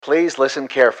Please listen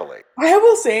carefully. I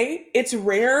will say it's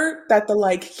rare that the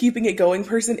like keeping it going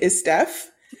person is Steph.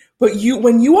 But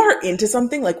when you are into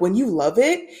something, like when you love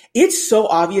it, it's so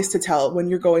obvious to tell when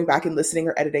you're going back and listening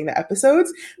or editing the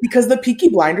episodes, because the Peaky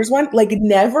Blinders one, like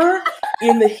never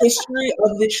in the history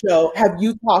of the show have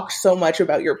you talked so much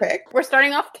about your pick. We're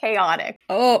starting off chaotic.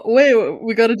 Oh, wait,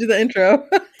 we got to do the intro.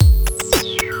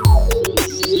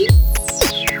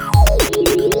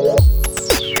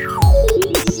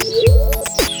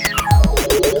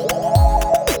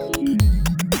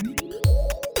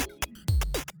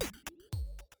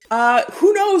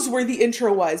 Who knows where the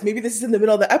intro was? Maybe this is in the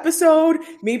middle of the episode.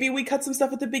 Maybe we cut some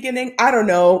stuff at the beginning. I don't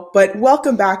know. But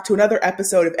welcome back to another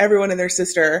episode of Everyone and Their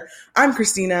Sister. I'm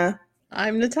Christina.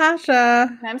 I'm Natasha.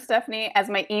 And I'm Stephanie, as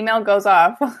my email goes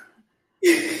off.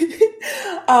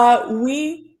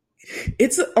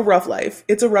 It's a rough life.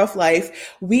 It's a rough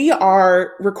life. We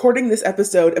are recording this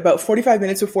episode about 45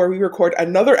 minutes before we record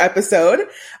another episode.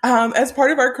 As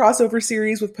part of our crossover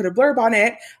series with Put a Blurb on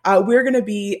It, we're going to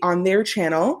be on their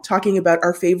channel talking about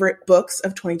our favorite books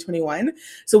of 2021.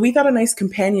 So we thought a nice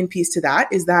companion piece to that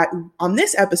is that on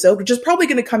this episode, which is probably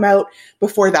going to come out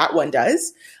before that one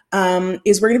does,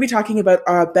 is we're going to be talking about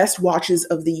our best watches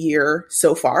of the year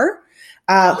so far.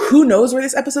 Who knows where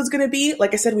this episode's going to be?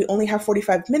 Like I said, we only have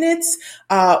 45 minutes.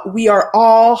 We are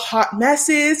all hot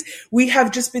messes. We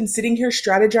have just been sitting here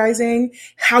strategizing.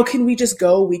 How can we just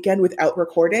go a weekend without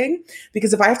recording?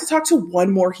 Because if I have to talk to one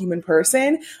more human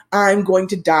person, I'm going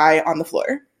to die on the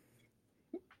floor.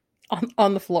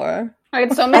 On the floor. I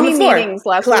had so many meetings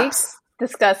last week.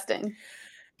 Disgusting.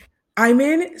 I'm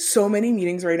in so many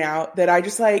meetings right now that I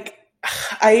just like...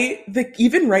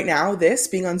 even right now, this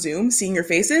being on Zoom, seeing your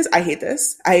faces, I hate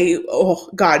this. Oh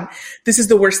God, this is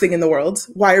the worst thing in the world.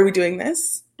 Why are we doing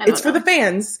this? It's for the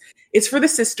fans. It's for the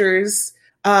sisters.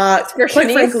 It's for quite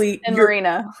Shanice frankly, and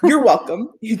Marina. You're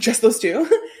welcome. Just those two.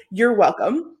 You're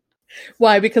welcome.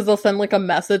 Why? Because they'll send like a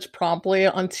message promptly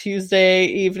on Tuesday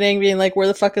evening being like, where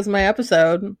the fuck is my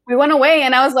episode? We went away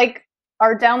and I was like,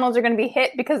 our downloads are going to be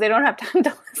hit because they don't have time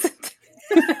to listen to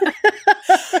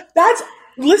it.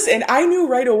 Listen, I knew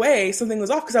right away something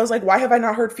was off because I was like, why have I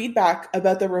not heard feedback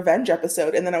about the revenge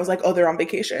episode? And then I was like, oh, they're on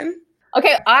vacation.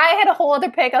 Okay, I had a whole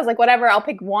other pick. I was like, whatever, I'll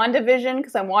pick WandaVision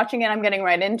because I'm watching it. I'm getting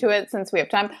right into it since we have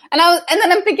time. And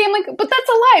then I'm thinking, like, but that's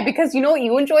a lie because you know what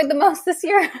you enjoyed the most this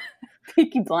year?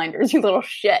 Peaky Blinders, you little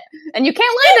shit. And you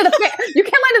can't lie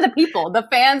to the people, the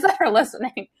fans that are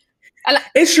listening. And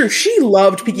it's true. She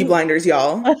loved Peaky Blinders,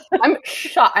 y'all. I'm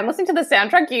shocked. I'm listening to the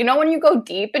soundtrack. You know when you go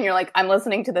deep and you're like, I'm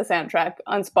listening to the soundtrack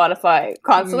on Spotify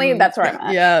constantly? That's where I'm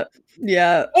at.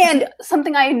 Yeah. And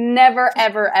something I never,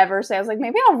 ever, ever say, I was like,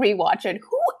 maybe I'll rewatch it.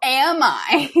 Who am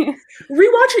I?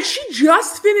 Rewatch it. She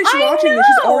just finished watching it.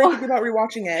 She's already thinking about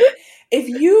rewatching it. If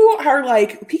you are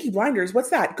like, Peaky Blinders,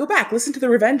 what's that? Go back, listen to the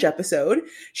Revenge episode.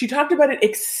 She talked about it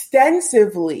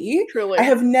extensively. Truly. I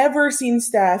have never seen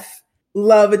Steph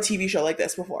love a TV show like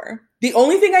this before. The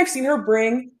only thing I've seen her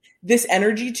bring this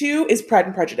energy to is Pride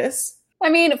and Prejudice. I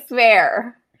mean,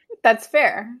 fair. That's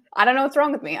fair. I don't know what's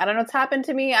wrong with me. I don't know what's happened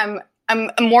to me. I'm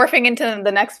morphing into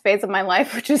the next phase of my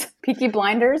life, which is Peaky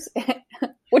Blinders,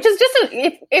 which is just,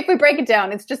 if we break it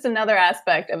down, it's just another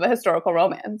aspect of a historical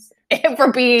romance, if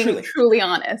we're being truly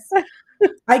honest.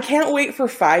 I can't wait for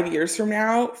 5 years from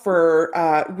now for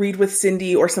Read with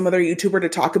Cindy or some other YouTuber to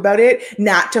talk about it,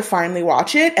 Nat to finally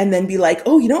watch it, and then be like,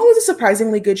 oh, you know what was a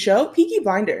surprisingly good show? Peaky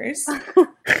Blinders.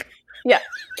 Yeah.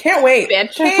 Can't wait.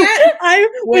 Bitch. I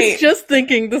was just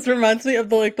thinking, this reminds me of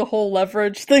the whole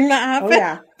Leverage thing that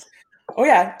happened. Oh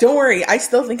yeah. Don't worry. I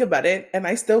still think about it, and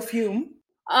I still fume.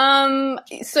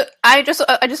 So I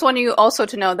just want you also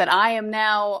to know that I am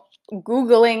now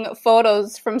Googling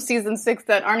photos from season 6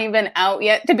 that aren't even out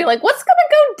yet to be like, what's gonna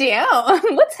go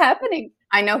down? What's happening?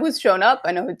 I know who's shown up.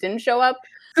 I know who didn't show up.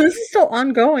 So this is still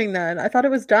ongoing then. I thought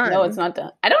it was done. No, it's not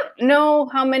done. I don't know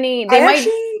how many.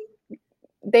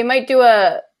 They might do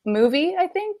a movie, I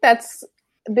think, that's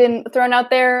been thrown out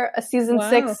there. A season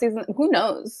 6 season. Who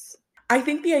knows? I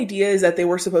think the idea is that they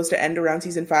were supposed to end around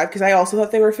season 5 because I also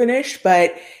thought they were finished,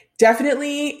 but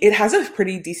definitely it has a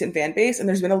pretty decent fan base and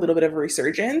there's been a little bit of a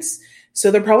resurgence.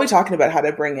 So they're probably talking about how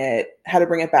to bring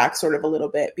it back sort of a little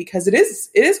bit because it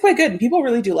is quite good and people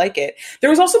really do like it. There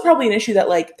was also probably an issue that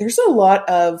like there's a lot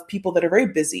of people that are very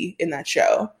busy in that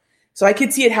show. So I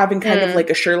could see it having kind of like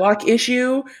a Sherlock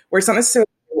issue where it's not necessarily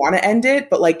want to end it,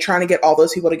 but like trying to get all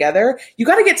those people together. You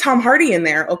got to get Tom Hardy in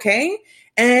there, okay?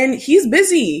 And he's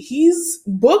busy. He's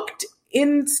booked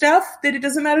in stuff that it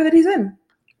doesn't matter that he's in.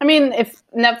 I mean, if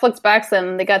Netflix backs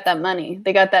them, they got that money.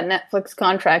 They got that Netflix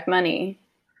contract money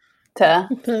to...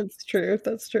 That's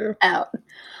true. Out.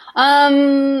 Do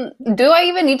I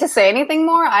even need to say anything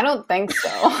more? I don't think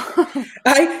so.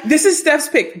 This is Steph's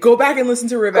pick. Go back and listen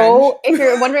to Revenge. If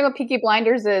you're wondering what Peaky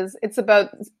Blinders is, it's about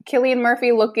Cillian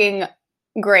Murphy looking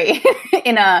great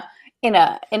in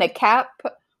a cap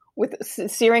with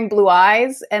searing blue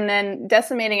eyes, and then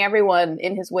decimating everyone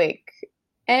in his wake.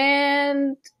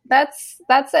 And that's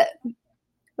it.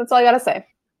 That's all I gotta say.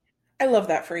 I love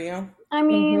that for you. I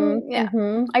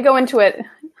mean, I go into it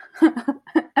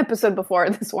episode before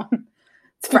this one.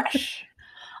 It's fresh.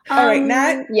 All right,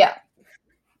 Nat. Yeah.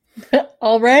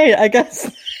 All right, I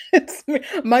guess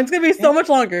mine's gonna be so much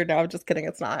longer. No, I'm just kidding.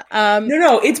 It's not.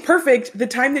 No, it's perfect. The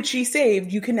time that she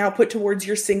saved, you can now put towards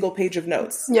your single page of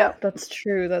notes. Yeah, that's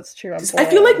true. I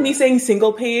feel like me saying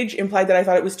single page implied that I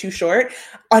thought it was too short.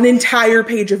 An entire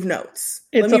page of notes.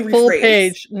 It's a full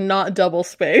page, not double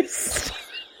spaced.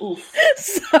 Oof.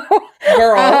 So,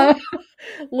 girl,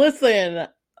 listen.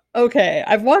 Okay,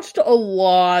 I've watched a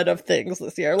lot of things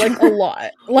this year, like a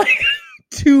lot, like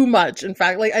too much. In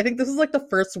fact, like I think this is like the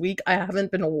first week I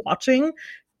haven't been watching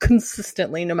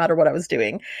consistently, no matter what I was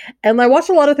doing. And I watched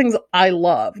a lot of things I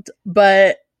loved,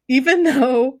 but even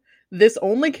though this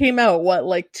only came out,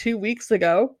 like 2 weeks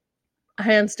ago,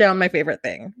 hands down my favorite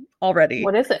thing already.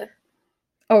 What is it?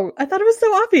 Oh, I thought it was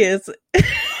so obvious.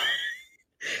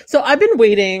 So I've been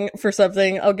waiting for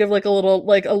something. I'll give like a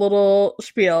little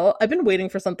spiel. I've been waiting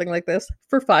for something like this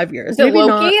for 5 years. Is it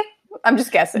Loki? I'm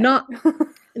just guessing. Not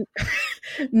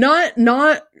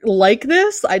like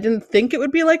this. I didn't think it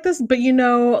would be like this, but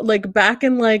like back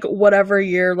in like whatever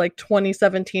year, like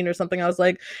 2017 or something, I was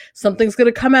like, something's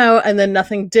gonna come out, and then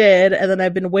nothing did, and then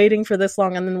I've been waiting for this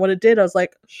long, and then when it did, I was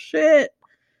like, shit.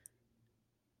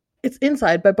 It's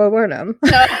Inside by Bo Burnham.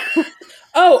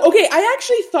 Oh, okay. I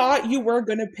actually thought you were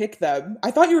going to pick them.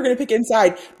 I thought you were going to pick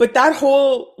Inside, but that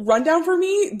whole rundown for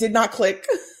me did not click.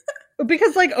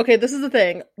 Because like, okay, this is the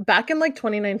thing. Back in like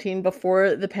 2019,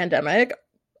 before the pandemic,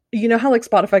 you know how like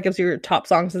Spotify gives you your top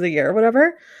songs of the year or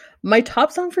whatever? My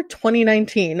top song for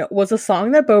 2019 was a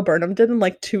song that Bo Burnham did in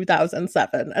like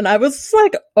 2007. And I was just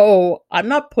like, oh, I'm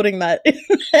not putting that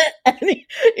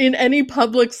in any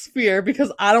public sphere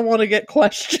because I don't want to get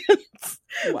questions.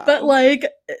 Wow. But like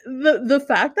the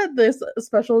fact that this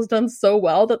special is done so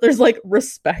well that there's like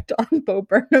respect on Bo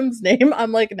Burnham's name,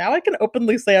 I'm like, now I can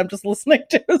openly say I'm just listening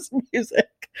to his music,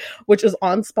 which is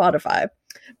on Spotify.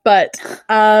 But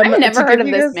I've never heard of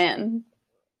this man.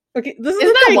 Okay, this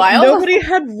is that wild? Nobody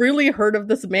had really heard of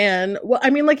this man. Well, I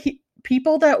mean, like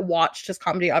people that watched his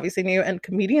comedy obviously knew, and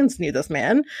comedians knew this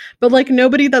man, but like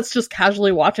nobody that's just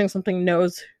casually watching something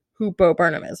knows who Bo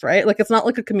Burnham is, right? Like it's not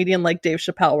like a comedian like Dave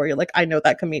Chappelle where you're like, I know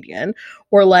that comedian,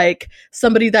 or like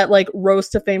somebody that like rose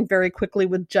to fame very quickly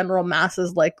with general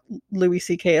masses like Louis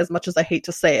C.K., as much as I hate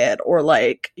to say it, or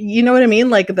like, you know what I mean?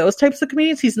 Like those types of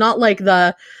comedians. He's not like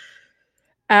the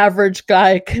average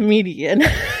guy comedian,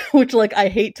 which like I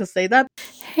hate to say that.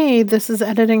 Hey, this is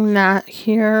Editing Nat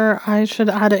here. I should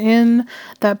add in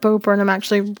that Bo Burnham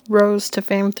actually rose to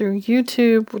fame through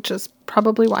YouTube, which is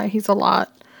probably why he's a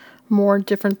lot more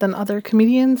different than other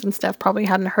comedians, and Steph probably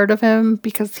hadn't heard of him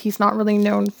because he's not really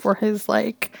known for his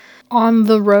like on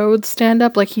the road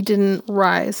stand-up. Like he didn't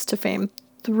rise to fame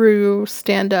through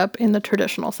stand-up in the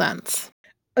traditional sense.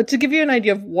 To give you an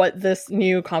idea of what this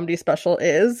new comedy special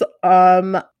is,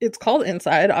 it's called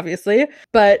Inside, obviously,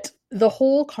 but the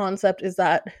whole concept is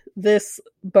that this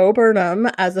Bo Burnham,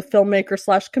 as a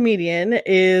filmmaker / comedian,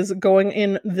 is going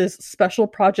in this special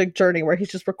project journey where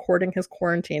he's just recording his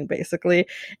quarantine, basically,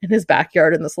 in his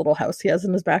backyard, in this little house he has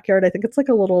in his backyard. I think it's like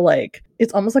a little, like,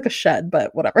 it's almost like a shed,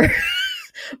 but whatever.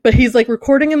 But he's like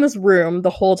recording in this room the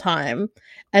whole time,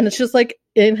 and it's just like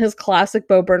in his classic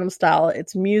Bo Burnham style.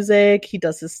 It's music, he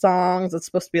does his songs, it's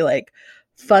supposed to be like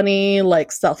funny,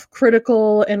 like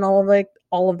self-critical, and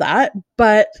all of that.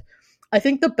 But I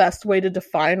think the best way to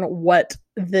define what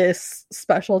this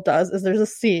special does is there's a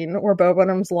scene where Bo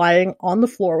Burnham's lying on the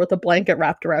floor with a blanket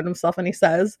wrapped around himself, and he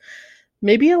says,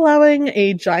 maybe allowing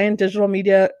a giant digital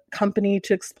media company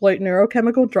to exploit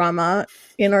neurochemical drama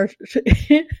in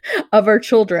of our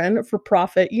children for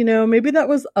profit, maybe that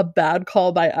was a bad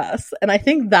call by us. And I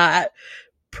think that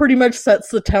pretty much sets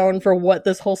the tone for what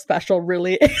this whole special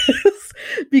really is.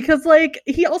 Because like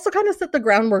he also kind of set the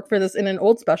groundwork for this in an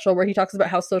old special where he talks about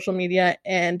how social media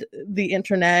and the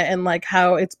internet and like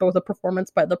how it's both a performance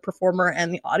by the performer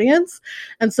and the audience.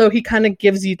 And so he kind of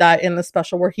gives you that in the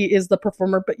special where he is the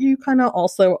performer, but you kind of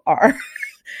also are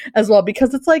as well,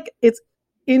 because it's like it's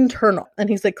internal, and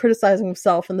he's like criticizing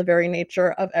himself and the very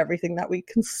nature of everything that we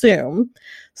consume.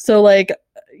 So like,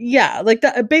 yeah, like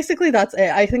that, basically that's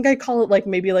it. I think I call it like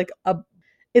maybe like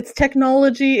it's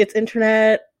technology, it's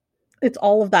internet, it's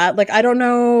all of that. Like, I don't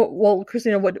know. Well,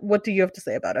 Christina, what do you have to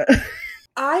say about it?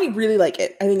 I really like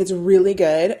it. I think it's really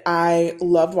good. I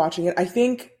loved watching it. I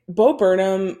think Bo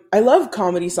Burnham, I love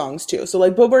comedy songs too. So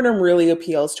like Bo Burnham really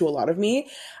appeals to a lot of me.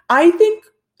 I think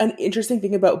an interesting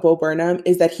thing about Bo Burnham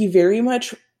is that he very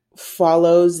much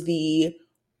follows the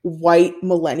white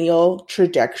millennial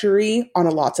trajectory on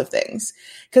lots of things.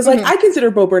 Because like I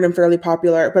consider Bo Burnham fairly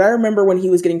popular, but I remember when he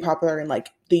was getting popular in like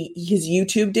his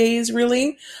YouTube days,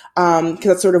 really, because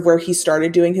that's sort of where he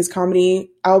started doing his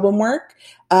comedy album work.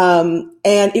 And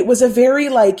it was a very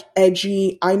like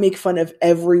edgy, I make fun of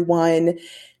everyone,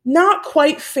 not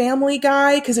quite Family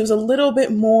Guy, because it was a little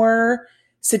bit more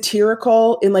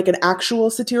satirical in like an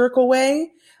actual satirical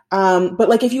way. But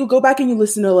like if you go back and you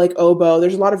listen to like Oboe,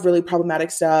 there's a lot of really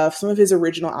problematic stuff. Some of his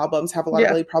original albums have a lot of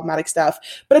really problematic stuff.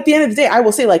 But at the end of the day, I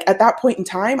will say like at that point in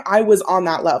time, I was on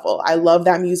that level. I love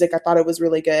that music. I thought it was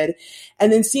really good.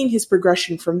 And then seeing his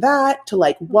progression from that to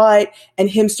like What, and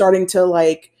him starting to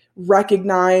like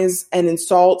recognize and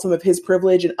insult some of his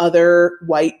privilege and other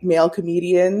white male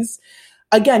comedians.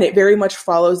 Again, it very much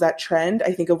follows that trend,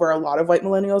 I think, of where a lot of white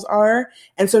millennials are.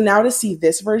 And so now to see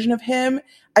this version of him,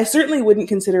 I certainly wouldn't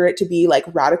consider it to be like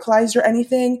radicalized or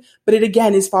anything, but it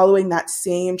again is following that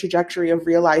same trajectory of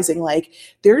realizing like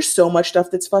there's so much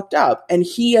stuff that's fucked up. And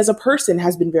he as a person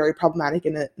has been very problematic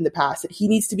in the past, that he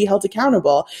needs to be held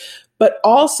accountable. But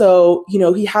also, you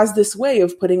know, he has this way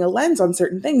of putting a lens on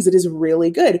certain things that is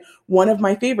really good. One of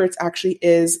my favorites actually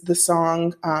is the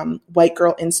song White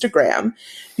Girl Instagram,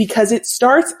 because it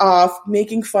starts off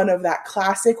making fun of that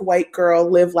classic white girl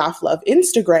live, laugh, love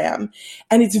Instagram.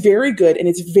 And it's very good and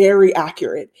it's very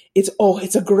accurate. It's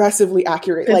aggressively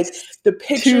accurate. It's like the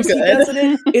pictures he does in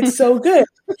it, it's so good.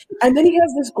 And then he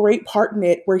has this great part in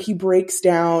it where he breaks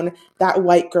down that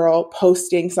white girl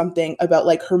posting something about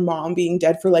like her mom being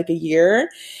dead for like a year.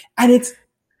 And it's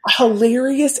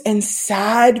hilarious and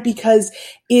sad because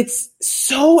it's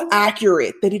so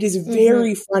accurate that it is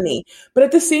very funny. But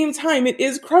at the same time, it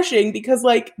is crushing because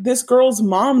like this girl's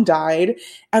mom died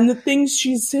and the things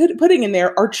she's putting in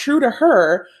there are true to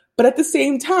her. But at the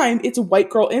same time, it's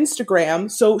White Girl Instagram,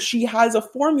 so she has a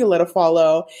formula to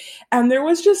follow. And there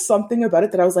was just something about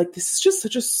it that I was like, this is just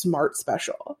such a smart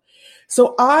special.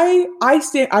 So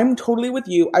I'm totally with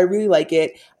you. I really like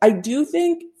it. I do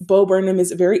think Bo Burnham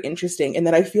is very interesting in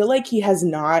that I feel like he has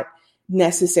not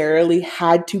necessarily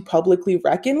had to publicly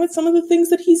reckon with some of the things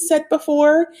that he's said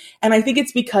before. And I think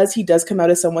it's because he does come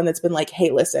out as someone that's been like, hey,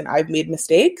 listen, I've made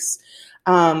mistakes.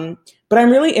 But I'm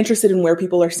really interested in where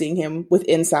people are seeing him with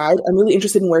Inside. I'm really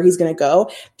interested in where he's going to go.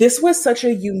 This was such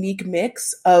a unique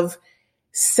mix of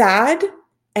sad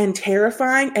and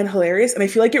terrifying and hilarious. And I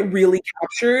feel like it really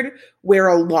captured where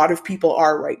a lot of people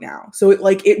are right now. So it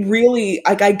really,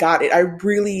 like I got it. I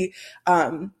really,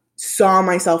 saw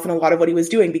myself in a lot of what he was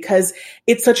doing because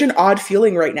it's such an odd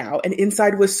feeling right now. And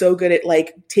Inside was so good at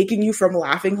like taking you from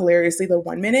laughing hilariously the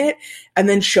 1 minute and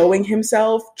then showing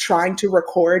himself trying to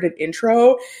record an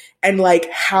intro and like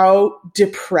how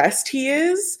depressed he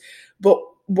is. But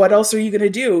what else are you going to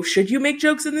do? Should you make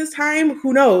jokes in this time?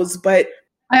 Who knows? But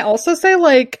I also say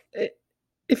like,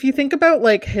 if you think about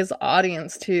like his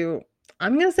audience too,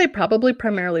 I'm going to say probably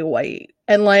primarily white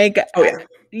and like,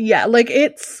 like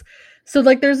it's, so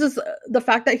like there's this, the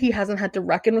fact that he hasn't had to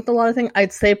reckon with a lot of things,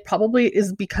 I'd say probably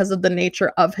is because of the nature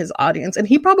of his audience. And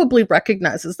he probably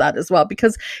recognizes that as well,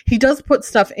 because he does put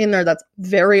stuff in there that's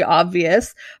very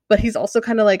obvious, but he's also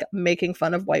kind of like making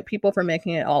fun of white people for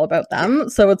making it all about them.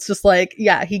 So it's just like,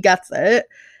 yeah, he gets it.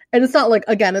 And it's not like,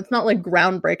 again, it's not like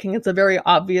groundbreaking. It's a very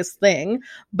obvious thing,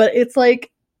 but it's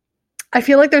like, I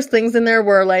feel like there's things in there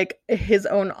where like his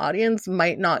own audience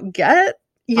might not get.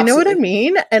 You know what I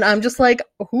mean? And I'm just like,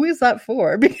 who is that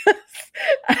for? Because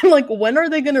I'm like, when are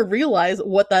they going to realize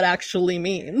what that actually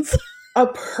means? A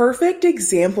perfect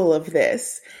example of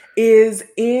this is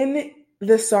in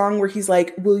the song where he's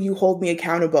like, will you hold me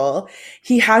accountable?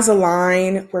 He has a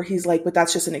line where he's like, but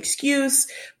that's just an excuse,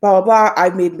 blah, blah, blah.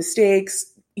 I've made mistakes.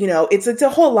 You know, it's a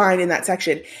whole line in that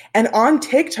section. And on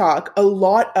TikTok, a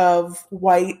lot of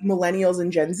white millennials and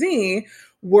Gen Z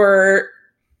were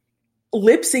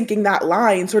lip syncing that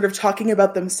line, sort of talking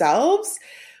about themselves.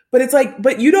 But it's like,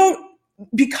 but you don't,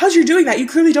 because you're doing that, you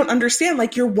clearly don't understand.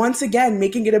 Like you're once again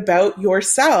making it about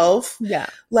yourself. Yeah.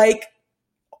 Like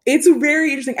it's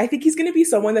very interesting. I think he's going to be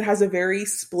someone that has a very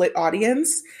split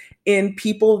audience in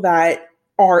people that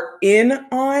are in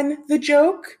on the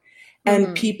joke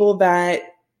and people that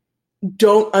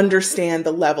don't understand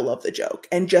the level of the joke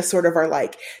and just sort of are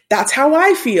like, that's how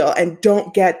I feel, and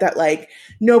don't get that like,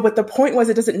 no, but the point was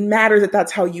it doesn't matter that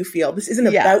that's how you feel. This isn't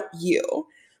about you.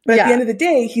 But at the end of the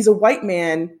day, he's a white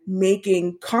man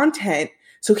making content.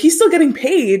 So he's still getting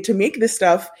paid to make this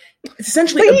stuff. It's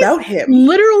essentially about him.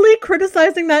 Literally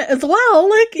criticizing that as well.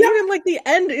 Like, even like the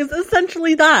end is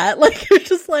essentially that. Like, it's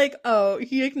just like, oh,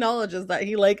 he acknowledges that.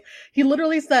 He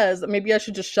literally says, maybe I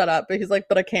should just shut up. But he's like,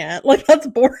 but I can't. Like, that's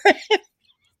boring.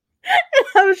 And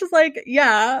I was just like,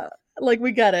 yeah, like,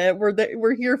 we get it.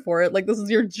 We're here for it. Like, this is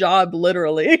your job,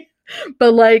 literally.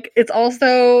 But like, it's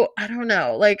also, I don't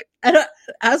know, like, and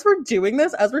as we're doing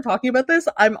this, as we're talking about this,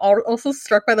 I'm also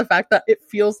struck by the fact that it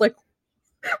feels like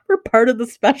we're part of the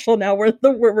special now where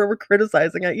we're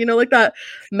criticizing it, you know, like that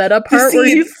meta part where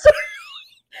he's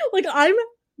like, I'm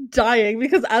dying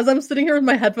because as I'm sitting here with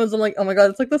my headphones, I'm like, oh my god,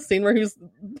 it's like the scene where he's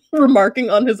remarking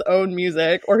on his own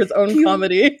music or his own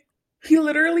comedy. He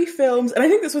literally films, and I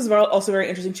think this was also very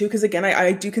interesting too, because again,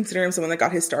 I do consider him someone that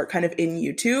got his start kind of in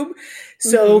YouTube.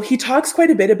 So he talks quite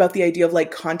a bit about the idea of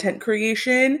like content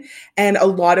creation, and a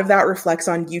lot of that reflects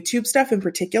on YouTube stuff in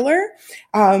particular.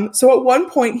 So at one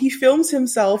point, he films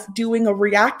himself doing a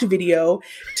react video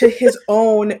to his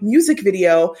own music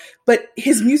video, but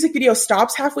his music video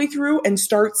stops halfway through and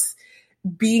starts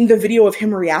being the video of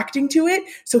him reacting to it.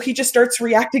 So he just starts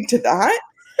reacting to that.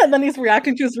 And then he's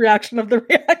reacting to his reaction of the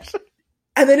reaction.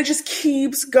 And then it just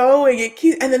keeps going.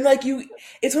 And then like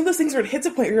it's one of those things where it hits a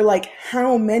point where you're like,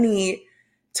 how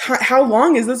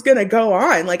long is this going to go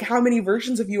on? Like, how many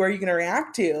versions of you are you going to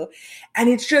react to? And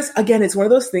it's just, again, it's one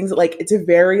of those things that like, it's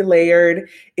very layered.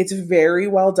 It's very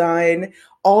well done.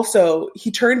 Also, he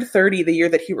turned 30 the year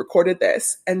that he recorded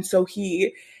this. And so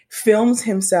he films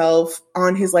himself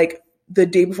on his like, the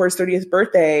day before his 30th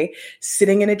birthday,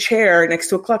 sitting in a chair next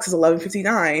to a clock, says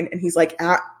 11:59, and he's like,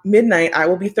 at midnight, I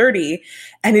will be 30.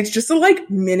 And it's just a like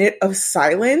minute of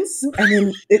silence, and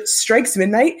then it strikes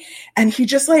midnight, and he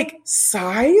just like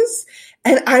sighs.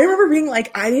 And I remember being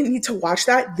like, I didn't need to watch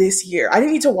that this year. I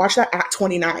didn't need to watch that at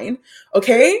 29.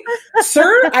 Okay?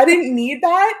 Sir, I didn't need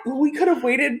that. We could have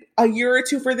waited a year or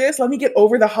two for this. Let me get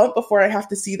over the hump before I have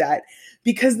to see that.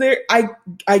 Because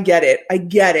I get it. I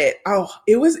get it. Oh,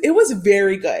 it was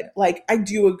very good. Like, I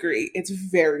do agree. It's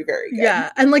very, very good.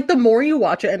 Yeah. And like the more you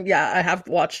watch it, and yeah, I have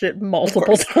watched it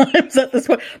multiple times at this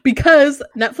point, because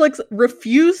Netflix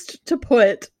refused to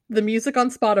put the music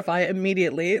on Spotify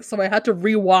immediately. So I had to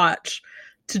rewatch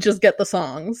to just get the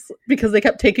songs because they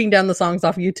kept taking down the songs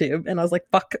off YouTube. And I was like,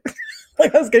 fuck.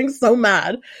 Like, I was getting so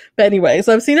mad. But anyway,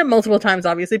 so I've seen it multiple times,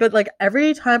 obviously. But like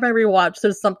every time I rewatch,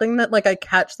 there's something that like I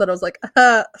catch that I was like,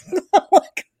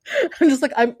 like, I'm just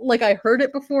like, I'm like, I heard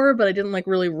it before, but I didn't like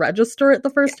really register it the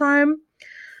first time.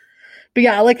 But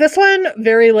yeah, like this one,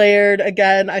 very layered.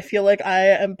 Again, I feel like I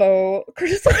am both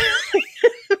criticizing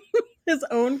his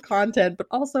own content, but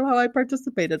also how I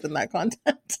participated in that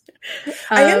content.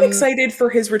 I am excited for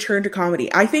his return to comedy.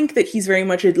 I think that he's very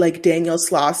much a like Daniel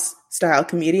Sloss style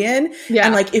comedian. Yeah.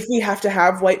 And like if we have to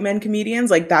have white men comedians,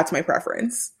 like that's my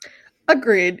preference.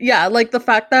 Agreed. Yeah, like the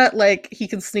fact that like he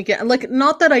can sneak in, and like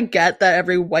not that I get that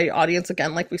every white audience,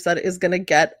 again, like we said, is gonna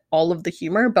get all of the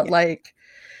humor, but like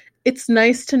it's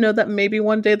nice to know that maybe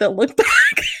one day they'll look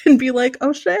back and be like,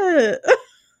 oh shit.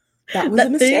 That was a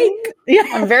mistake. Yeah.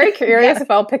 I'm very curious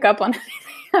if I'll pick up on anything.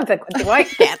 I was like, do I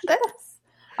get this?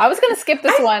 I was going to skip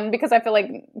this one because I feel like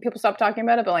people stopped talking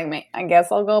about it, but like, I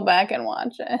guess I'll go back and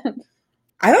watch it.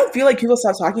 I don't feel like people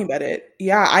stop talking about it.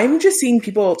 Yeah, I'm just seeing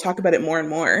people talk about it more and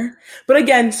more. But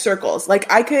again, circles. Like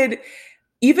I could,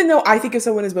 even though I think of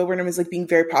someone as Bo Burnham as like being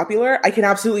very popular, I can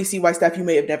absolutely see why, Steph, you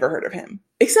may have never heard of him.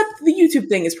 Except the YouTube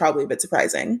thing is probably a bit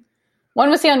surprising. When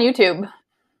was he on YouTube?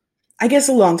 I guess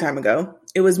a long time ago.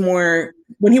 It was more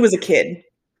when he was a kid.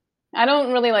 I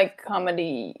don't really like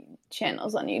comedy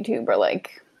channels on YouTube or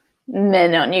like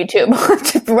men on YouTube.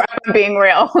 Just being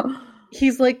real.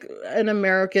 He's like an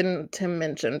American Tim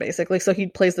Minchin, basically. So he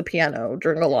plays the piano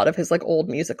during a lot of his like old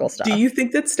musical stuff. Do you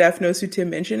think that Steph knows who Tim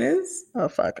Minchin is? Oh,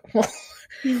 fuck. Well,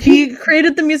 he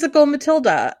created the musical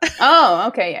Matilda. Oh,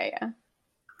 okay. Yeah.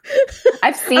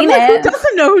 I've seen like, it. Who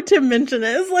doesn't know who Tim Minchin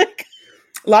is? Like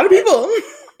a lot of people.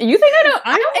 You think I don't?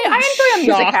 I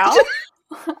enjoy a musical.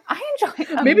 I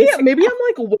enjoy. Maybe I'm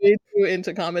like way too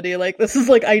into comedy. Like this is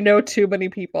like I know too many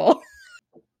people.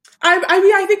 I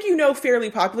mean, I think you know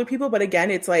fairly popular people, but again,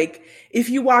 it's like if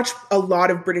you watch a lot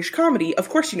of British comedy, of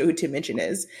course you know who Tim Minchin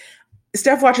is.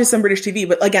 Steph watches some British TV,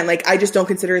 but again, like I just don't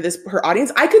consider this her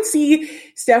audience. I could see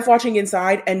Steph watching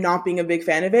Inside and not being a big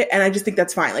fan of it, and I just think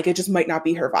that's fine. Like it just might not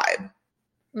be her vibe.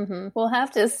 Mm-hmm. We'll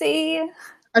have to see.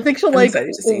 I think she'll like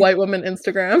white woman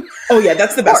Instagram. Oh yeah,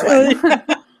 that's the best one.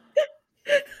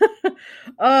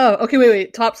 Oh, okay,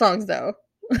 wait. Top songs though.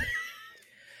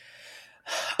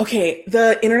 Okay,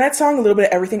 the internet song "A Little Bit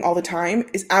of Everything All the Time"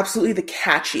 is absolutely the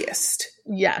catchiest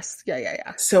Yes.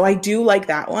 Yeah. So I do like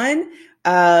that one.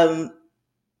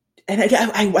 And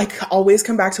I always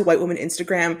come back to White Woman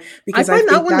Instagram because I find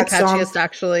think that one the song, catchiest,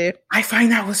 actually. I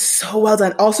find that was so well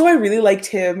done. Also, I really liked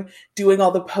him doing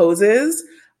all the poses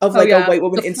of like a White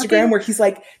Woman Instagram where he's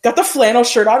like got the flannel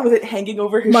shirt on with it hanging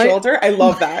over his shoulder. I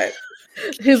love that.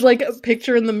 His like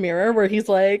picture in the mirror where he's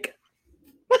like,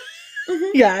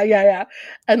 yeah.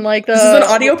 And like this is an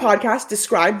audio podcast.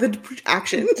 Describe the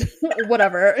action.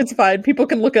 Whatever, it's fine. People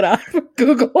can look it up,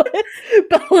 Google it.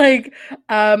 But like,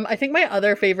 I think my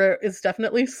other favorite is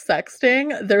definitely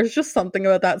Sexting. There's just something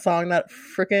about that song that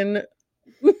freaking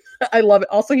I love it.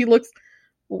 Also, he looks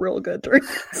real good during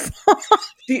that song.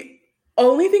 The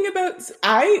only thing about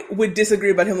I would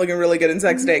disagree about him looking really good in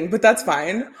Sexting, but that's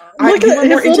fine. You were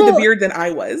more into the beard than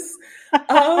I was.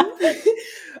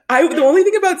 The only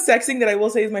thing about Sexting that I will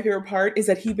say is my favorite part is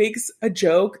that he makes a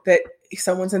joke that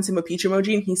someone sends him a peach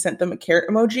emoji and he sent them a carrot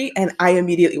emoji, and I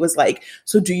immediately was like,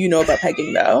 so do you know about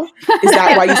pegging though? Is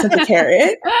that why you sent the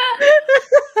carrot?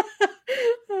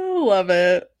 I love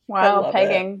it. Wow,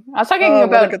 pegging. I was talking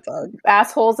about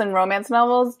assholes in romance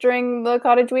novels during the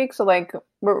cottage week, so like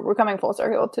we're coming full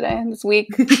circle today. This week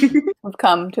we've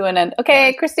come to an end.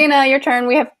 Okay, Christina, your turn.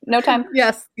 We have no time.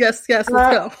 Yes. Let's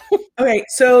go. Okay,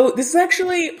 so this is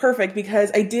actually perfect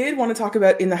because I did want to talk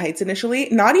about In the Heights initially,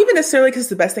 not even necessarily because it's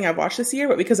the best thing I've watched this year,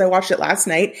 but because I watched it last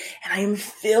night and I am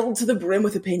filled to the brim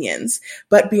with opinions.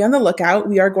 But be on the lookout.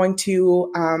 We are going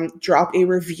to drop a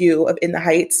review of In the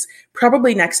Heights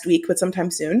probably next week, but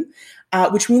sometime soon.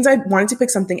 Which means I wanted to pick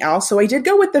something else. So I did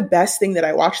go with the best thing that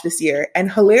I watched this year. And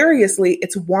hilariously,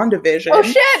 it's WandaVision. Oh,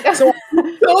 shit! So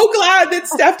I'm so glad that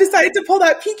Steph decided to pull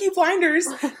that Peaky Blinders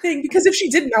thing. Because if she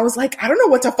didn't, I was like, I don't know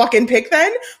what to fucking pick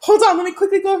then. Hold on, let me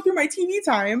quickly go through my TV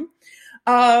time.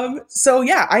 So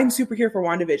yeah, I'm super here for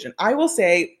WandaVision. I will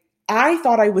say, I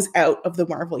thought I was out of the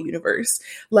Marvel Universe.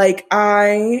 Like,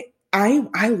 I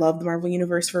loved the Marvel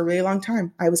Universe for a really long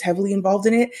time. I was heavily involved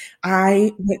in it.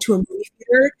 I went to a movie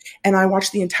theater and I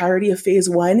watched the entirety of Phase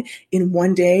 1 in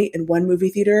one day in one movie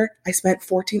theater. I spent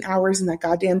 14 hours in that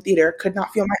goddamn theater. Could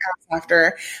not feel my ass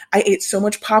after. I ate so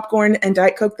much popcorn and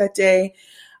Diet Coke that day.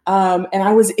 And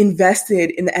I was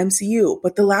invested in the MCU.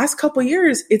 But the last couple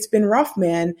years, it's been rough,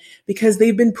 man, because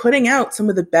they've been putting out some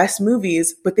of the best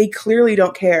movies, but they clearly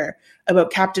don't care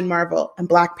about Captain Marvel and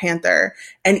Black Panther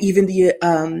and even the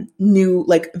new,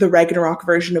 like the Ragnarok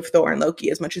version of Thor and Loki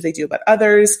as much as they do about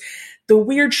others. The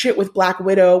weird shit with Black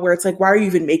Widow where it's like, why are you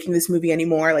even making this movie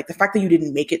anymore? Like the fact that you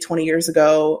didn't make it 20 years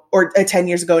ago or 10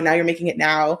 years ago, now you're making it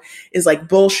now is like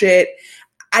bullshit.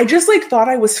 I just like thought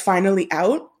I was finally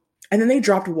out, and then they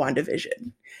dropped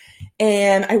WandaVision.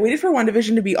 And I waited for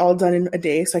WandaVision to be all done in a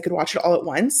day so I could watch it all at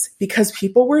once because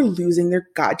people were losing their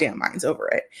goddamn minds over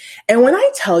it. And when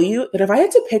I tell you that if I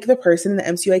had to pick the person in the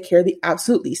MCU I care the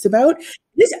absolute least about,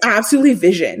 it is absolutely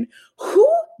Vision. Who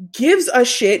gives a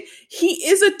shit? He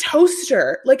is a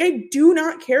toaster. Like, I do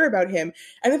not care about him.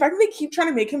 And the fact that they keep trying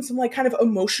to make him some like kind of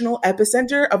emotional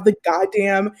epicenter of the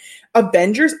goddamn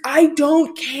Avengers, I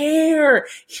don't care.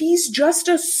 He's just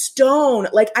a stone.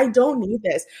 Like, I don't need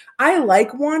this. I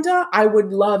like Wanda. I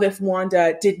would love if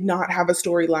Wanda did not have a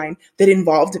storyline that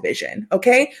involved Vision.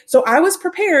 Okay? So I was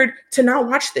prepared to not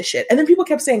watch this shit. And then people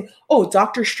kept saying, oh,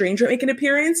 Doctor Strange might make an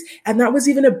appearance. And that was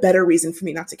even a better reason for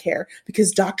me not to care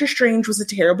because Doctor Strange was a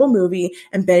terrible movie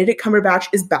and Benedict Cumberbatch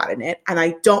is bad in it. And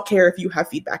I don't care if you have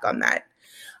feedback on that.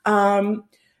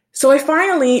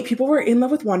 So people were in love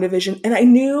with WandaVision, and I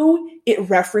knew it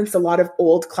referenced a lot of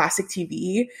old classic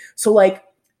TV. So like,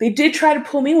 they did try to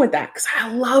pull me with that because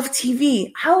I love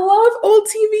TV. I love old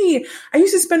TV. I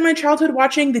used to spend my childhood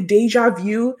watching the Deja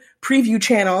Vu preview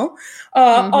channel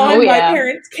on my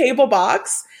parents' cable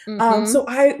box. So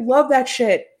I love that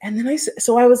shit. And then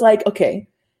I was like, okay,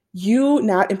 you,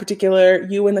 Nat in particular,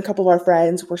 you and a couple of our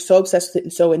friends were so obsessed with it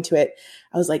and so into it.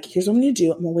 I was like, here's what I'm going to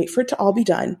do. I'm going to wait for it to all be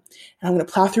done. And I'm going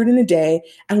to plow through it in a day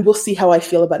and we'll see how I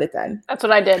feel about it then. That's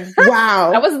what I did.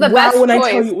 Wow. That was the best when choice.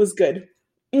 I tell you it was good.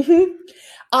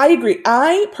 I agree.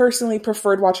 I personally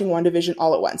preferred watching WandaVision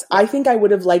all at once. I think I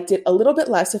would have liked it a little bit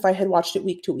less if I had watched it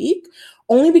week to week,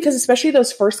 only because especially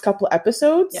those first couple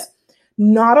episodes,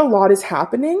 not a lot is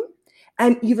happening.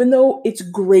 And even though it's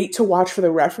great to watch for the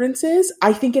references,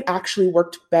 I think it actually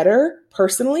worked better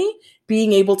personally,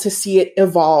 being able to see it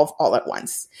evolve all at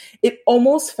once. It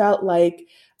almost felt like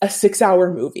a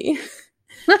 6-hour movie.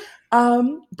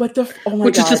 But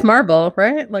which is just Marvel,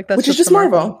 right? Like that's which is just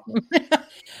Marvel.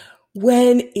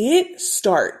 When it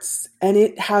starts and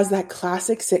it has that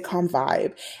classic sitcom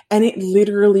vibe, and it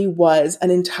literally was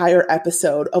an entire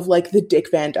episode of like the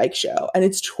Dick Van Dyke Show, and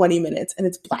it's 20 minutes and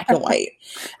it's black and white.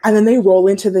 And then they roll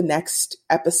into the next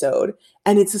episode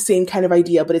and it's the same kind of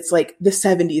idea, but it's like the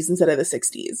 70s instead of the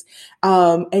 60s.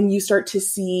 And you start to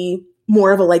see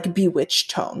more of a like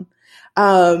Bewitched tone.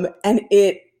 And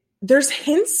there's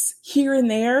hints here and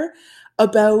there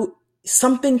about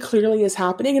something clearly is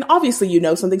happening. And obviously, you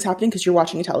know, something's happening because you're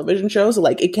watching a television show. So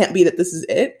like, it can't be that this is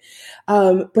it.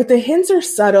 But the hints are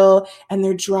subtle and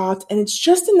they're dropped, and it's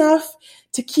just enough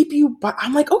to keep you, but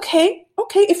I'm like, okay,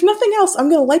 if nothing else, I'm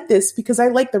going to like this because I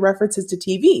like the references to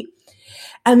TV.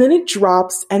 And then it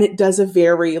drops and it does a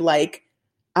very like,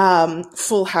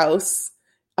 Full House,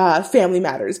 Family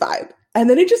Matters vibe. And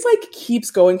then it just like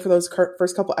keeps going for those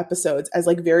first couple episodes as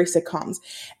like very sitcoms.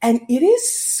 And it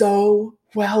is so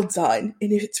well done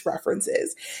in its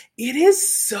references. It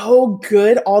is so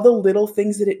good. All the little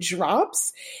things that it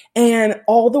drops and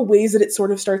all the ways that it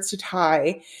sort of starts to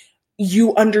tie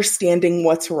you understanding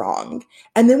what's wrong.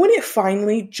 And then when it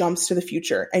finally jumps to the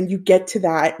future and you get to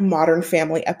that Modern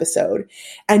Family episode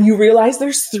and you realize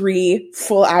there's 3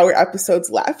 full-hour episodes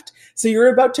left. So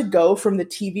you're about to go from the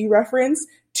TV reference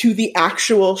to the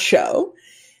actual show,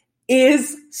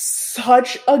 is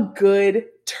such a good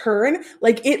turn.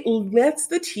 Like, it lets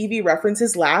the TV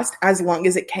references last as long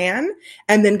as it can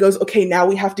and then goes, okay, now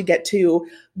we have to get to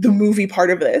the movie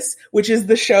part of this, which is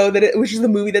which is the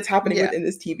movie that's happening within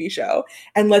this TV show.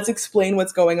 And let's explain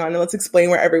what's going on and let's explain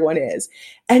where everyone is.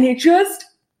 And it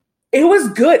was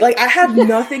good. Like, I have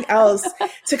nothing else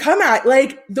to come at.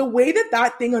 Like, the way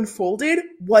that thing unfolded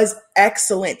was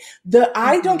excellent.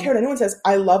 I don't care what anyone says.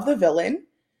 I love the villain.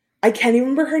 I can't even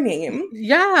remember her name.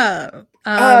 Yeah.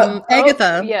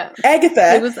 Agatha. Yeah.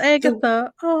 Agatha. It was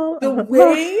Agatha.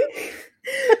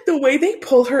 The way they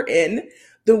pull her in,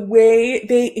 the way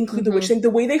they include the witch thing,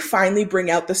 the way they finally bring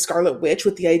out the Scarlet Witch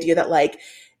with the idea that, like,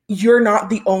 you're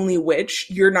not the only witch,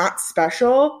 you're not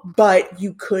special, but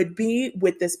you could be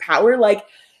with this power. Like,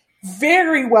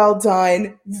 very well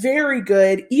done, very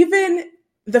good. Even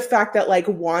the fact that, like,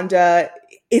 Wanda,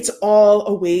 it's all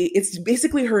a way, it's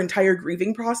basically her entire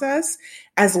grieving process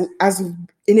as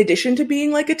in addition to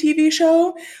being like a TV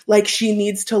show. Like, she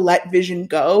needs to let Vision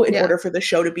go in order for the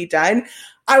show to be done.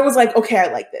 I was like, okay,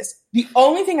 I like this. The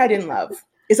only thing I didn't love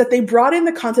is that they brought in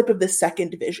the concept of the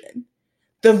second Vision.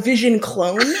 The Vision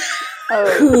clone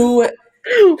who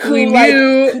we like,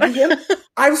 knew. could be him.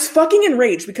 I was fucking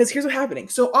enraged because here's what's happening.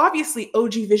 So obviously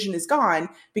OG Vision is gone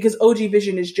because OG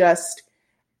Vision is just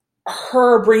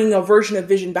her bringing a version of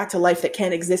Vision back to life that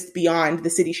can't exist beyond the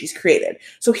city she's created.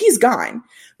 So he's gone,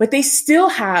 but they still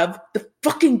have the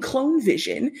fucking clone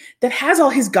Vision that has all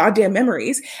his goddamn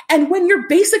memories. And when you're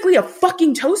basically a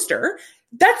fucking toaster,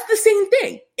 that's the same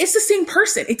thing. It's the same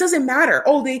person. It doesn't matter.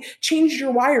 Oh, they changed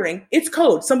your wiring. It's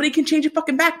code. Somebody can change it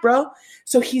fucking back, bro.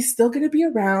 So he's still going to be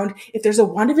around. If there's a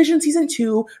WandaVision season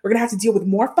 2, we're going to have to deal with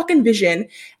more fucking Vision.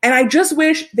 And I just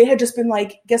wish they had just been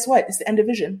like, guess what? It's the end of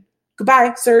Vision.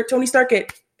 Goodbye, Sir Tony Stark.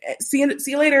 See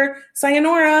you later.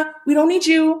 Sayonara. We don't need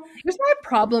you. Here's my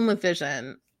problem with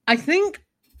Vision. I think,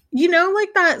 you know,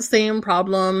 like that same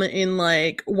problem in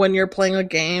like when you're playing a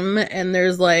game and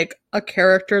there's like a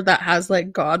character that has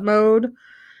like God mode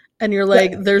and you're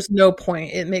like, there's no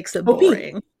point. It makes it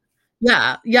boring.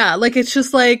 Yeah. Like, it's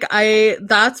just like,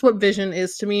 that's what Vision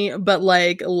is to me, but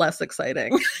like less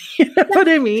exciting. You know what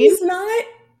I mean? He's not.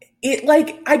 It,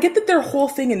 like, I get that their whole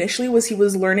thing initially was he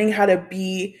was learning how to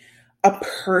be a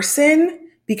person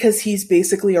because he's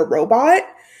basically a robot.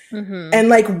 And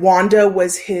like Wanda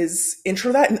was his intro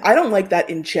to that. And I don't like that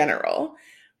in general.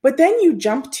 But then you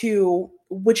jump to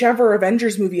whichever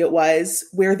Avengers movie it was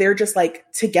where they're just like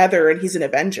together and he's an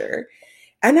Avenger.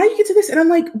 And now you get to this and I'm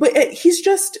like, but he's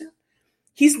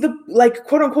the like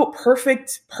quote unquote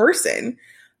perfect person.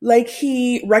 Like,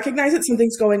 he recognizes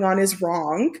something's going on is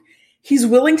wrong. He's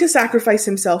willing to sacrifice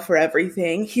himself for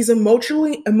everything. He's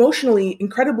emotionally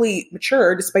incredibly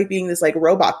mature despite being this like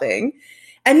robot thing.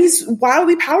 And he's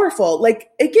wildly powerful.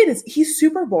 Like, again, he's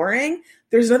super boring.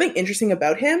 There's nothing interesting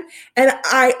about him. And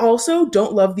I also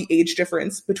don't love the age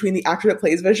difference between the actor that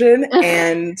plays Vision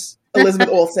and Elizabeth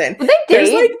Olsen.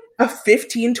 There's like a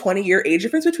 15, 20 year age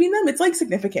difference between them. It's like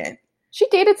significant. She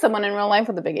dated someone in real life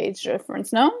with a big age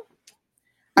difference, no?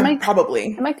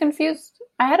 Probably. Am I confused?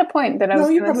 I had a point that I was... No,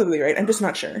 you're probably right. I'm just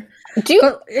not sure. Do you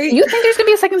think there's going to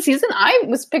be a second season? I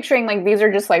was picturing like these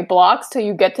are just like blocks till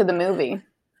you get to the movie.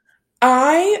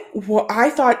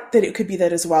 I thought that it could be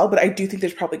that as well, but I do think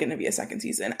there's probably going to be a second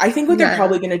season. I think what they're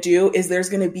probably going to do is there's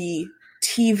going to be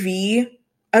TV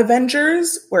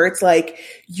Avengers where it's like,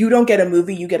 you don't get a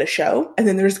movie, you get a show. And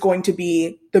then there's going to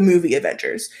be the movie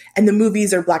Avengers. And the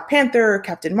movies are Black Panther,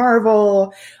 Captain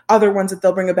Marvel, other ones that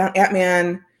they'll bring about,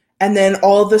 Ant-Man. And then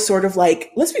all the sort of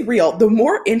like, let's be real, the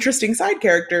more interesting side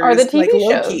characters are the TV like shows.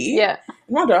 Loki, Yeah,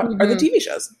 Wanda are the TV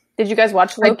shows. Did you guys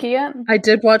watch Loki yet? I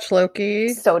did watch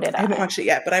Loki. So did I. I haven't watched it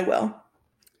yet, but I will.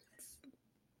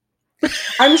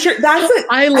 I'm sure that's it.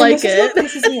 I like it. What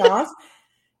pisses me off.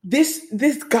 This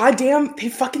goddamn, they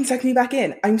fucking sucked me back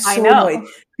in. I'm so annoyed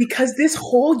because this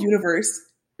whole universe.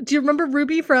 Do you remember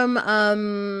Ruby from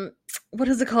what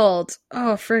is it called?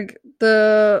 Oh frig,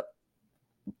 the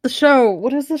show.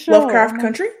 What is the show? Lovecraft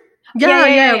Country?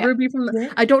 Yeah. Ruby from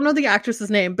I don't know the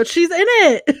actress's name, but she's in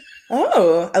it.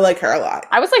 Oh, I like her a lot.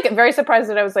 I was like very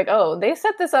surprised that I was like, oh, they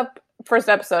set this up first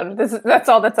episode. That's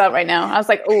all that's out right now. I was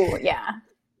like, oh yeah.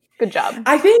 Good job.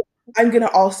 I think I'm going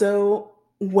to also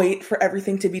wait for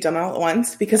everything to be done all at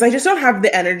once because I just don't have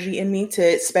the energy in me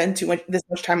to spend this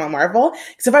much time on Marvel.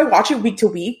 Because if I watch it week to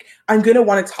week, I'm going to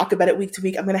want to talk about it week to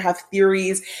week. I'm going to have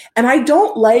theories. And I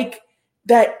don't like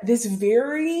that this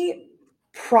very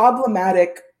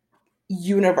problematic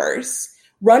universe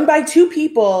run by two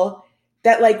people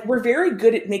that like were very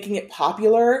good at making it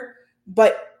popular,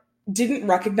 but didn't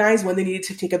recognize when they needed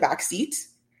to take a back seat.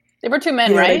 There were two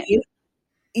men, right?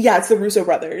 Yeah, it's the Russo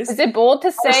brothers. Is it bold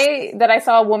to say that I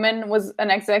saw a woman was an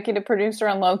executive producer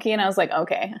on Loki and I was like,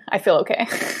 okay, I feel okay.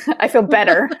 I feel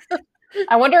better.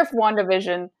 I wonder if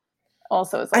WandaVision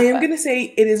also is like I am going to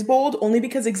say it is bold only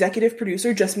because executive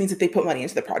producer just means that they put money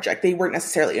into the project. They weren't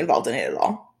necessarily involved in it at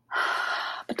all.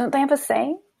 But don't they have a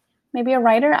say? Maybe a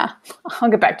writer? I'll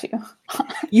get back to you.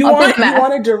 You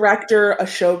want a director, a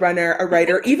showrunner, a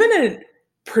writer, even a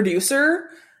producer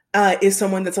is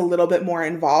someone that's a little bit more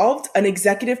involved. An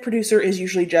executive producer is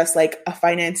usually just like a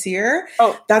financier.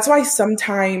 Oh, that's why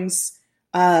sometimes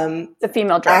the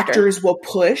female director. Actors will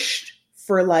push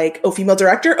for like, female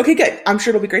director. Okay, good. I'm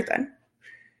sure it'll be great then.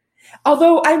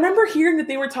 Although I remember hearing that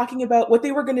they were talking about what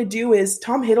they were going to do is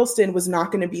Tom Hiddleston was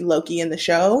not going to be Loki in the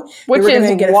show. Which they were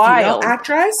is get a wild. female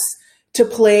actress to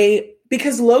play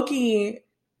because Loki,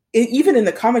 even in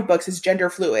the comic books, is gender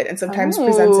fluid and sometimes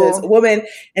presents as a woman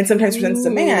and sometimes presents as a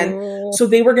man. So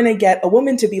they were going to get a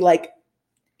woman to be like,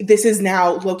 this is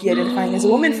now Loki identifying as a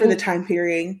woman for the time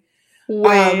period.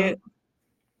 Wait.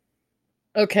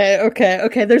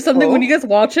 Okay. There's something when you guys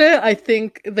watch it, I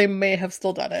think they may have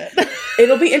still done it.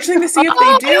 It'll be interesting to see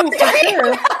if they do, for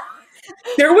sure.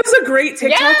 There was a great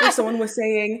TikTok where someone was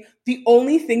saying the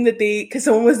only thing that because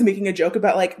someone was making a joke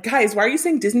about like, guys, why are you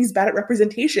saying Disney's bad at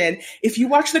representation? If you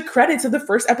watch the credits of the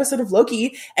first episode of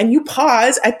Loki and you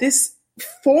pause at this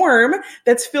form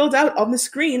that's filled out on the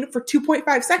screen for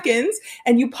 2.5 seconds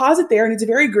and you pause it there and it's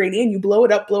very grainy and you blow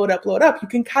it up, you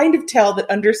can kind of tell that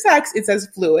under sex it says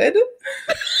fluid.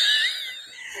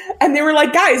 And they were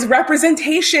like, guys,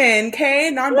 representation, okay?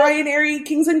 Non-binary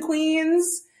kings and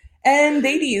queens and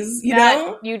ladies, you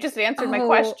know? You just answered my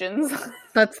questions.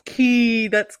 That's key.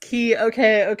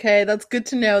 Okay. That's good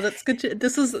to know.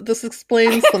 This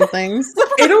explains some things.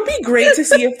 It'll be great to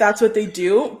see if that's what they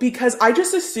do, because I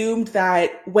just assumed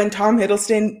that when Tom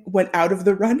Hiddleston went out of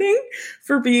the running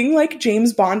for being like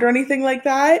James Bond or anything like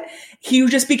that, he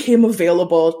just became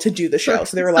available to do the show.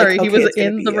 So they were like, okay, he was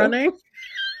in the running?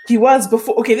 He was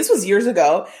before. Okay, this was years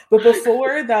ago, but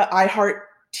before the I Heart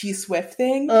T Swift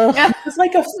thing, he was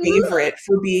like a favorite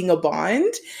for being a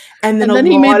Bond. And then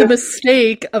he made the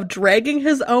mistake of dragging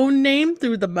his own name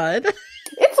through the mud.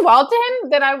 It's wild to him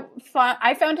that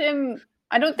I found him,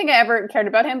 I don't think I ever cared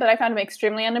about him, but I found him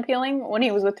extremely unappealing when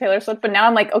he was with Taylor Swift. But now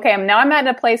I'm like, okay, I'm at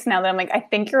a place now that I'm like, I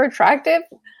think you're attractive.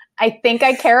 I think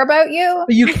I care about you.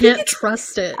 But you can't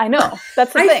trust it. I know.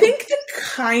 That's the thing. I think the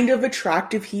kind of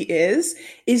attractive he is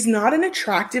not an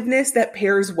attractiveness that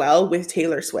pairs well with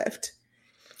Taylor Swift.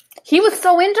 He was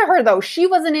so into her though. She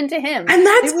wasn't into him. And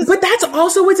that's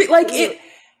also what's it like it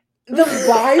the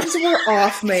vibes were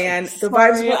off, man. The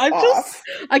vibes were off.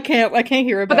 I can't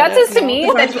hear about it. But that says to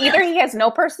me that either he has no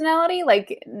personality,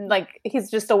 like he's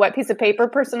just a wet piece of paper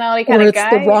personality kind of guy.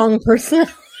 Or it's the wrong person.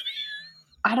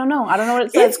 I don't know what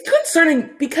it says. It's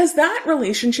concerning because that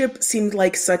relationship seemed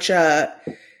like such a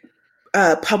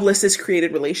publicist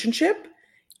created relationship.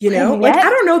 You know, like, I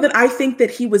don't know that I think that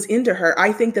he was into her.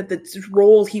 I think that the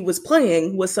role he was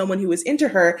playing was someone who was into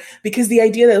her, because the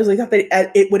idea that it was like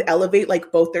that it would elevate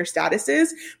like both their statuses,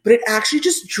 but it actually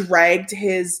just dragged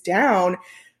his down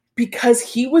because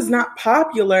he was not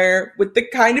popular with the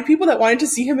kind of people that wanted to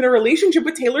see him in a relationship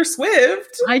with Taylor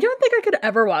Swift. I don't think I could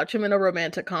ever watch him in a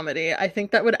romantic comedy. I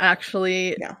think that would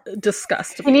actually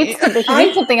disgust me. He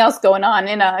needs something else going on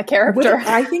in a character. What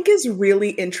I think is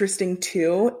really interesting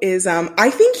too is I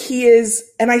think he is,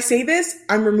 and I say this,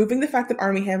 I'm removing the fact that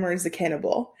Armie Hammer is a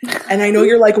cannibal. And I know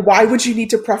you're like, why would you need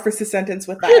to preface the sentence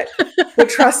with that? But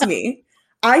trust me,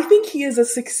 I think he is a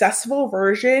successful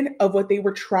version of what they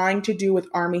were trying to do with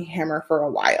Armie Hammer for a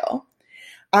while.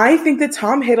 I think that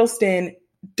Tom Hiddleston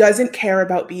doesn't care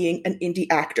about being an indie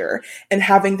actor and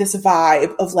having this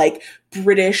vibe of like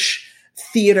British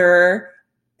theater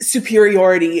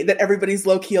superiority that everybody's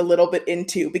low-key a little bit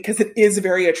into because it is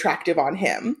very attractive on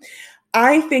him.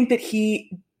 I think that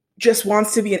he just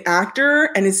wants to be an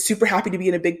actor and is super happy to be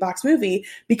in a big box movie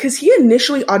because he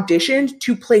initially auditioned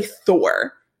to play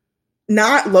Thor,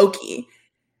 not Loki.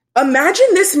 Imagine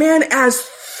this man as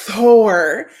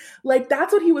Thor. Like,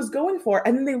 that's what he was going for.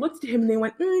 And then they looked at him and they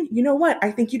went, you know what?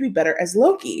 I think you'd be better as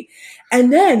Loki.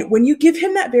 And then when you give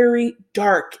him that very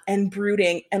dark and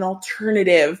brooding and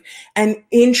alternative and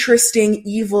interesting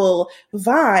evil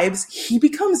vibes, he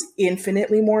becomes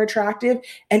infinitely more attractive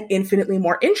and infinitely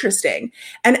more interesting.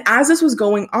 And as this was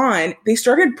going on, they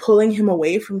started pulling him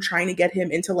away from trying to get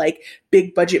him into like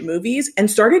big budget movies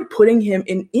and started putting him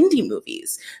in indie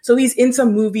movies. So he's in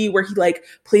some movie where he like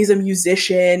plays a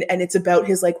musician and it's about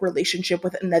his like relationship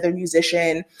with another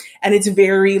musician. And it's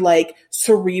very like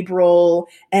cerebral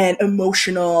and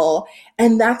emotional.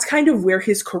 And that's kind of where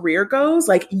his career goes.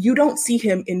 Like, you don't see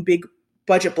him in big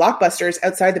budget blockbusters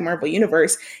outside the Marvel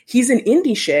universe. He's in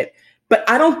indie shit. But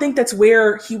I don't think that's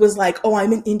where he was like, oh,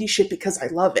 I'm in indie shit because I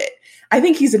love it. I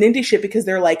think he's an indie shit because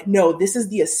they're like, no, this is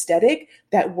the aesthetic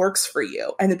that works for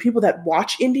you. And the people that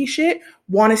watch indie shit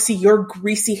want to see your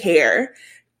greasy hair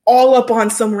all up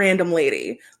on some random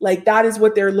lady. Like, that is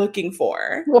what they're looking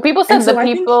for. Well, people said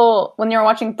when you're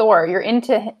watching Thor,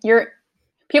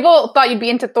 people thought you'd be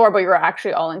into Thor, but you were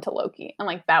actually all into Loki. And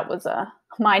like, that was a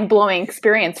mind-blowing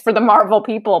experience for the Marvel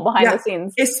people behind the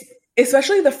scenes.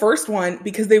 Especially the first one,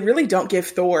 because they really don't give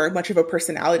Thor much of a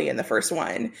personality in the first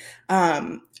one.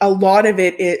 A lot of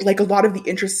the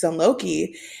interest is on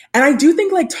Loki. And I do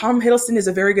think like Tom Hiddleston is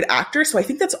a very good actor. So I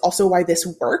think that's also why this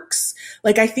works.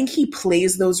 Like, I think he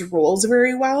plays those roles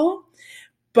very well.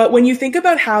 But when you think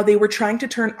about how they were trying to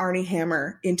turn Armie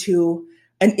Hammer into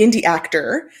an indie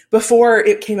actor before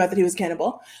it came out that he was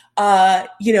cannibal,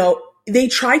 they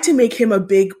tried to make him a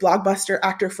big blockbuster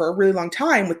actor for a really long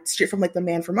time with shit from like The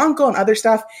Man from U.N.C.L.E. and other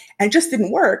stuff, and it just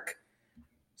didn't work.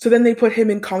 So then they put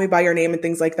him in Call Me By Your Name and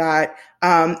things like that.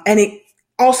 And it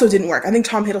also didn't work. I think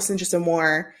Tom Hiddleston's just a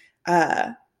more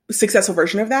successful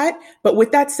version of that. But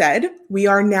with that said, we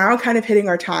are now kind of hitting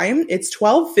our time. It's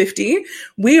 12:50.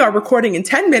 We are recording in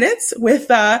 10 minutes with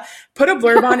Put a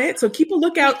Blurb on It. So keep a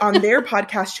lookout on their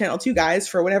podcast channel too, guys,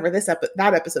 for whenever that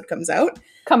episode comes out.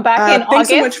 Come back in August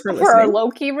so much for our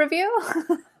Loki review.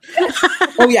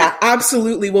 Oh yeah,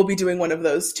 absolutely. We'll be doing one of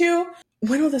those too.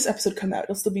 When will this episode come out?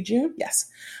 It'll still be June? Yes.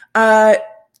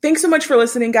 Thanks so much for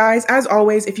listening, guys. As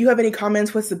always, if you have any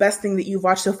comments, what's the best thing that you've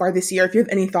watched so far this year? If you have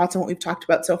any thoughts on what we've talked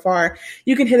about so far,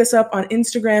 you can hit us up on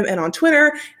Instagram and on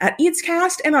Twitter at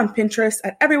EatsCast and on Pinterest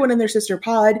at Everyone and Their Sister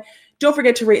Pod. Don't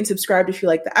forget to rate and subscribe if you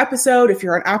like the episode. If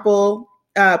you're on Apple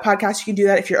Podcasts, you can do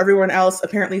that. If you're everyone else,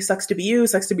 apparently sucks to be you,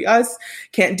 sucks to be us,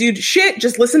 can't do shit,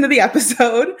 just listen to the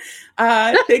episode.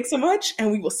 Thanks so much,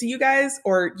 and we will see you guys,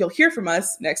 or you'll hear from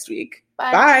us next week.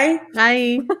 Bye.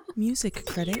 Bye. Music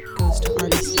credit goes to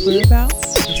artist Bluebell for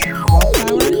the song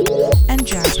Wallflower and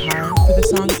Jazzhar for the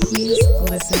song Please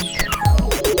Listen.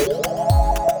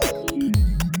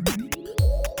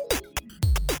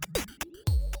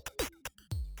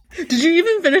 Did you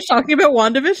even finish talking about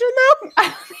WandaVision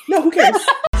though? No, who cares?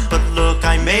 But look,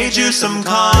 I made you some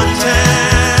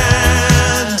content.